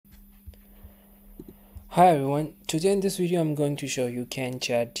Hi everyone, today in this video I'm going to show you can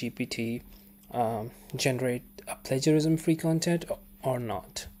ChatGPT generate a plagiarism-free content or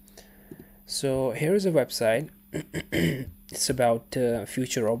not. So here is a website. It's about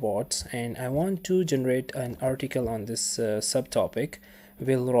future robots, and I want to generate an article on this subtopic.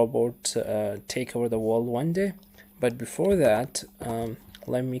 Will robots take over the world one day? But before that,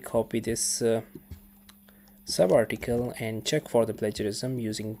 let me copy this sub-article and check for the plagiarism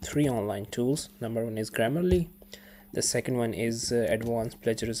using three online tools. Number one is Grammarly, the second one is advanced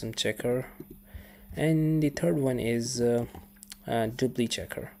plagiarism checker, and the third one is doubly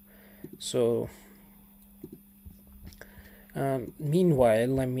checker. So meanwhile,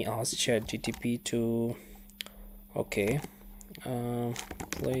 let me ask ChatGPT to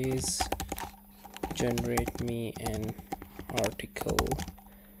please generate me an article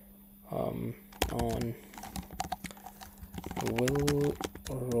on will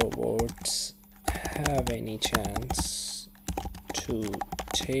robots have any chance to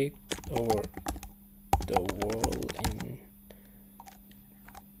take over the world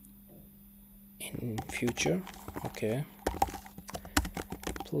in future. Okay,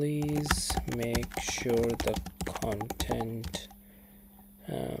 please make sure the content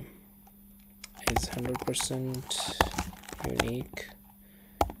is 100% unique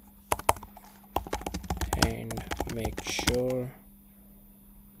and make sure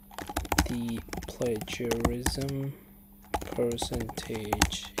the plagiarism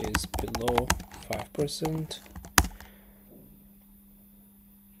percentage is below 5%.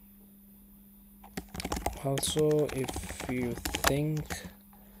 Also, if you think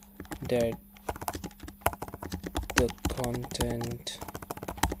that the content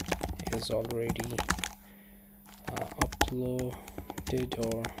is already uploaded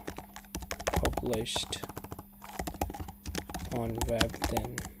or published on web,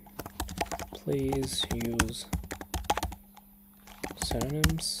 then please use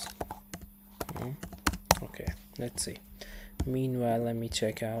synonyms. Okay, let's see. Meanwhile, let me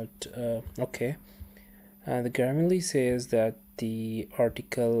check out. The Grammarly says that the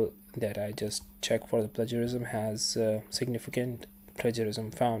article that I just checked for the plagiarism has significant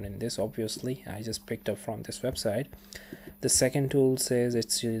plagiarism found in this. Obviously, I just picked up from this website. The second tool says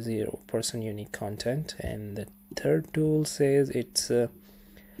it's 0% unique content, and the third tool says it's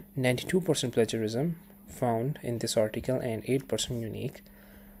 92% plagiarism found in this article and 8% unique.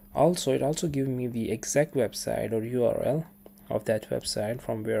 Also, it also gives me the exact website or URL of that website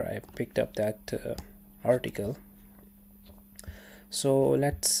from where I picked up that article. So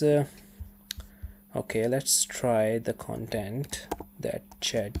let's try the content that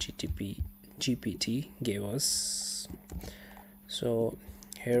ChatGPT gave us. So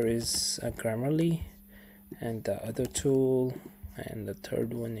here is a Grammarly, and the other tool, and the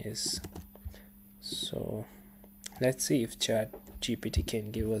third one is, so let's see if ChatGPT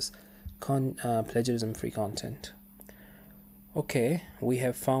can give us plagiarism-free content. Okay, we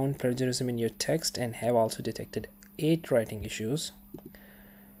have found plagiarism in your text and have also detected 8 writing issues.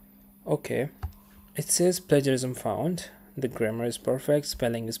 Okay, it says plagiarism found. The grammar is perfect,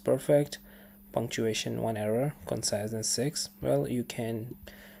 spelling is perfect, punctuation 1 error, conciseness 6. Well, you can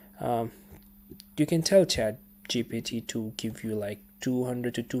tell ChatGPT to give you like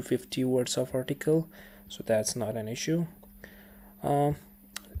 200 to 250 words of article, so that's not an issue.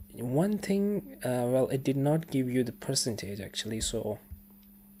 One thing, well, it did not give you the percentage actually. So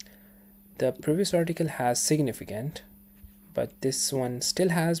the previous article has significant, but this one still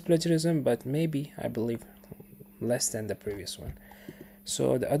has plagiarism, but maybe, I believe, less than the previous one.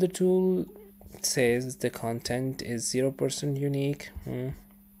 So the other tool says the content is 0% unique.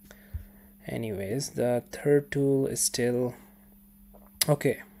 Anyways, the third tool is still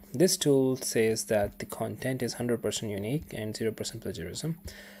okay. This tool says that the content is 100% unique and 0% plagiarism.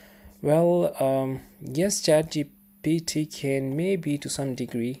 Well, yes, ChatGPT can maybe to some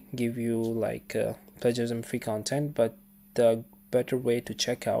degree give you like plagiarism-free content, but the better way to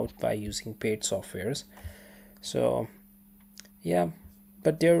check out by using paid softwares. So yeah,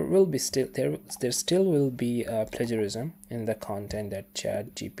 but there still will be plagiarism in the content that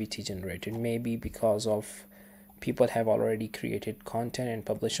ChatGPT generated, maybe because of people have already created content and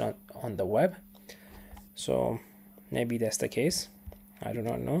published on the web. So maybe that's the case, I do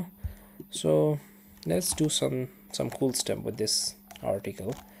not know. So let's do some cool stuff with this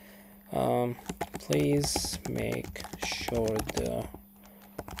article. Please make sure the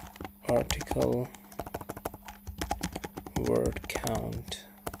article word count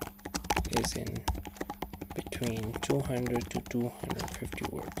is in between 200 to 250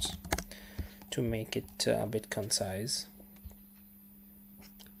 words to make it a bit concise.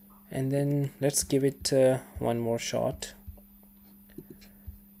 And then let's give it one more shot.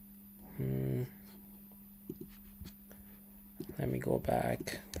 Let me go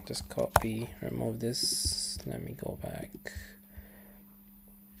back, just copy, remove this, let me go back.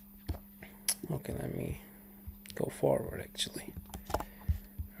 Okay, let me go forward actually.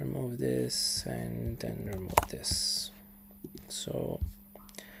 Remove this and then remove this. So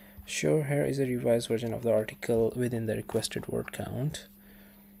sure, here is a revised version of the article within the requested word count.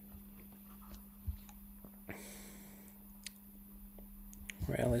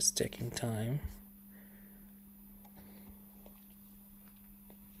 Well, it's taking time.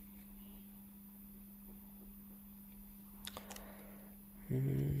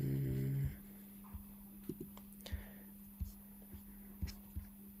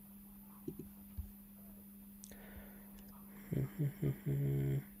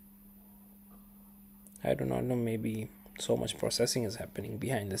 I do not know, maybe so much processing is happening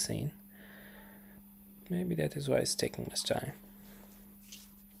behind the scene. Maybe that is why it's taking much time.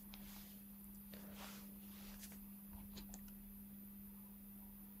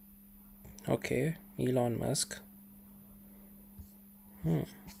 Okay, Elon Musk.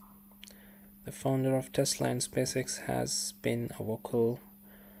 The founder of Tesla and SpaceX has been a vocal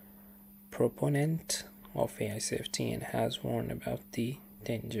proponent of AI safety and has warned about the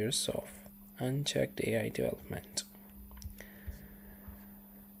dangers of unchecked AI development.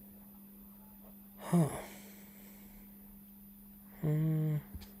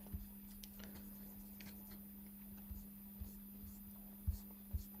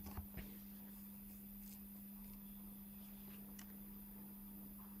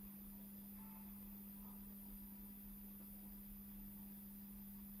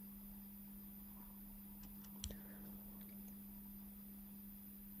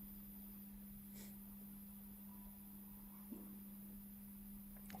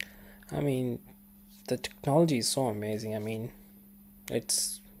 I mean, the technology is so amazing. I mean,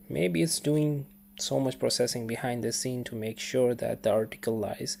 maybe it's doing so much processing behind the scene to make sure that the article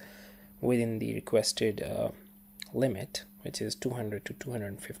lies within the requested limit, which is 200 to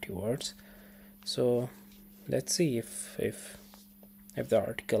 250 words. So let's see if the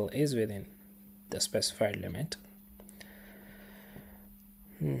article is within the specified limit.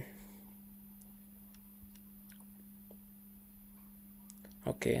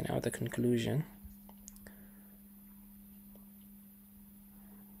 Okay, now the conclusion.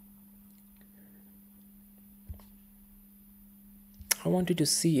 I wanted to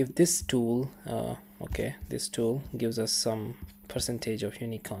see if this tool, this tool gives us some percentage of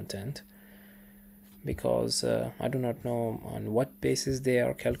unique content, because I do not know on what basis they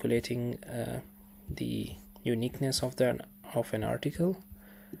are calculating the uniqueness of an article.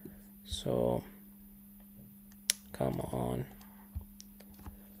 So come on.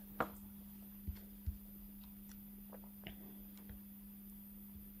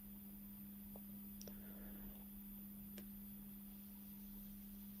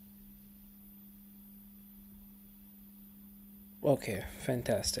 Okay,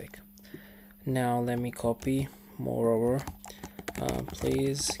 fantastic. Now let me copy. Moreover,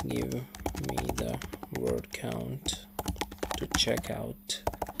 please give me the word count to check out.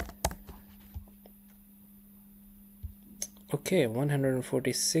 Okay,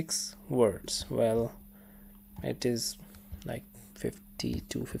 146 words. Well, it is like 50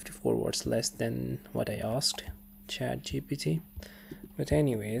 to 54 words less than what I asked ChatGPT. But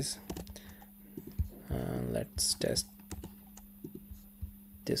anyways, let's test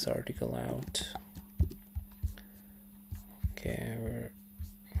this article out. Okay,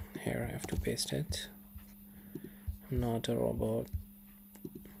 here I have to paste it. I'm not a robot.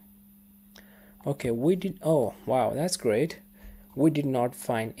 Okay, oh wow, that's great. We did not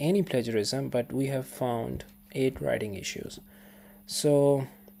find any plagiarism, but we have found 8 writing issues. So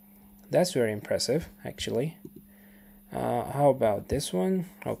that's very impressive actually. How about this one?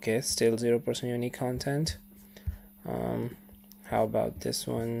 Okay, still 0% unique content. How about this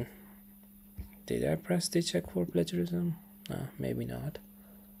one? Did I press the check for plagiarism? Maybe not.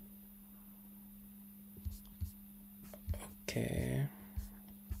 Okay,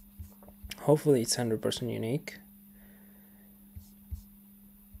 hopefully it's 100% unique.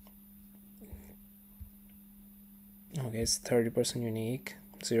 Okay, it's 30% unique,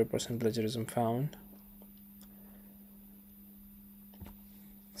 0% plagiarism found,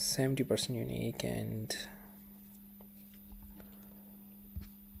 70% unique, and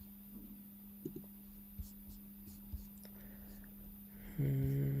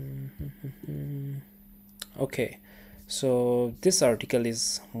okay, so this article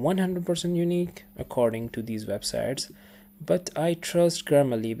is 100% unique according to these websites, but I trust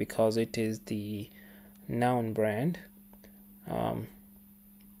Grammarly because it is the noun brand.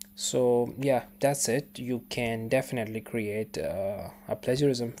 So yeah, that's it. You can definitely create a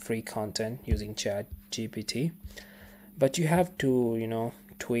plagiarism free content using ChatGPT, but you have to,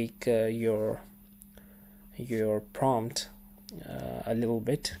 tweak your prompt a little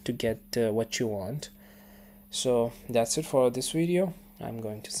bit to get what you want. So that's it for this video. I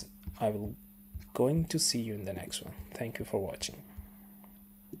will going to see you in the next one. Thank you for watching.